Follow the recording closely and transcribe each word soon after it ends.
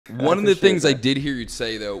I One of the appreciate things I that. did hear you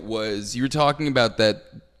say though was you were talking about that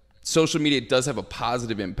social media does have a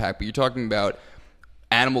positive impact, but you're talking about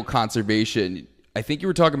animal conservation. I think you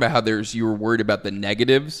were talking about how you were worried about the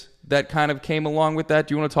negatives that kind of came along with that.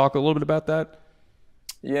 Do you want to talk a little bit about that?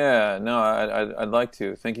 Yeah, no, I'd like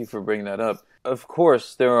to. Thank you for bringing that up. Of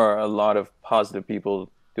course, there are a lot of positive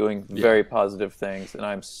people doing Yeah. very positive things, and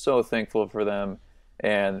I'm so thankful for them.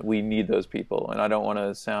 And we need those people. And I don't want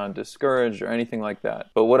to sound discouraged or anything like that.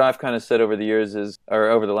 But what I've kind of said over the years is, or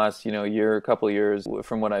over the last, year, couple of years,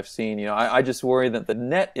 from what I've seen, I just worry that the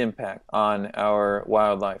net impact on our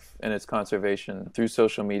wildlife and its conservation through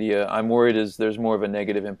social media, I'm worried is there's more of a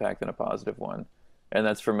negative impact than a positive one. And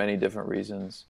that's for many different reasons.